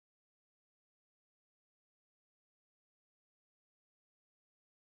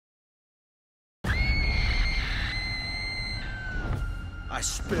I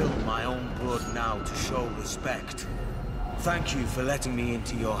spill my own blood now to show respect. Thank you for letting me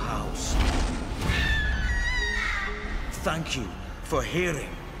into your house. Thank you for hearing.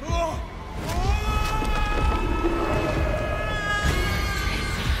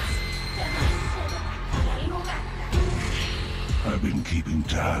 I've been keeping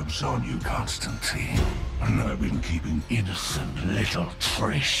tabs on you, Constantine. And I've been keeping innocent little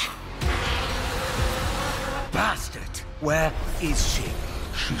Trish. Bastard! Where is she?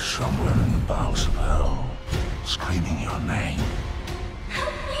 She's somewhere in the bowels of hell, screaming your name.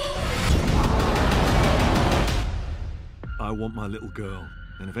 I want my little girl,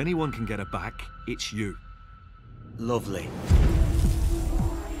 and if anyone can get her back, it's you. Lovely.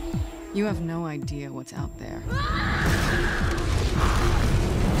 You have no idea what's out there.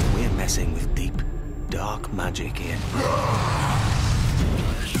 We're messing with deep, dark magic here.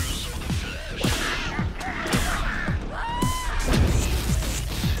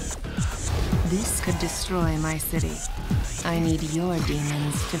 This could destroy my city. I need your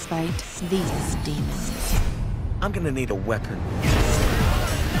demons to fight these demons. I'm gonna need a weapon.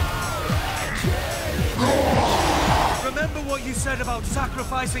 Remember what you said about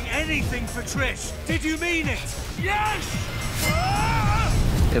sacrificing anything for Trish? Did you mean it? Yes!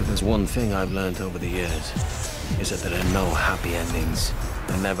 If there's one thing I've learned over the years, is that there are no happy endings.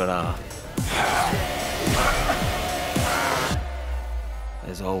 There never are.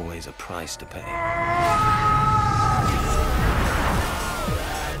 There's always a price to pay.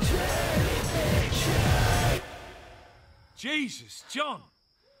 Jesus, John!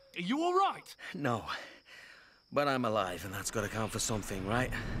 Are you all right? No. But I'm alive, and that's gotta count for something,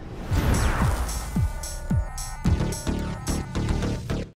 right?